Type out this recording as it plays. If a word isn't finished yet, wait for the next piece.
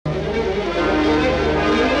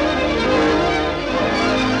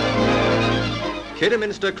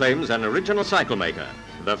Kidderminster claims an original cycle maker.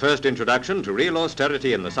 The first introduction to real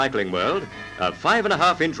austerity in the cycling world, a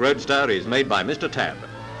 5.5-inch roadster is made by Mr Tabb.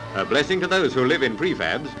 A blessing to those who live in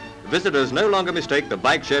prefabs, visitors no longer mistake the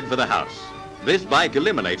bike shed for the house. This bike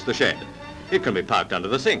eliminates the shed. It can be parked under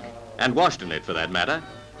the sink, and washed in it for that matter.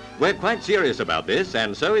 We're quite serious about this,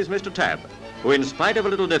 and so is Mr Tabb, who in spite of a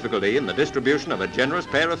little difficulty in the distribution of a generous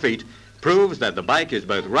pair of feet, proves that the bike is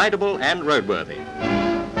both rideable and roadworthy.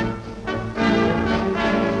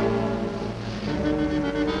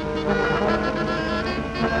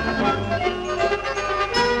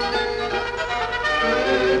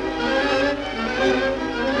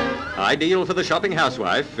 Ideal for the shopping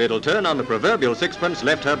housewife, it'll turn on the proverbial sixpence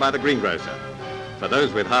left her by the greengrocer. For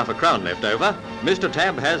those with half a crown left over, Mr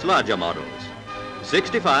Tabb has larger models.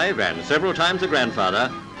 65 and several times a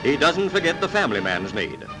grandfather, he doesn't forget the family man's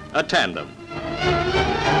need, a tandem.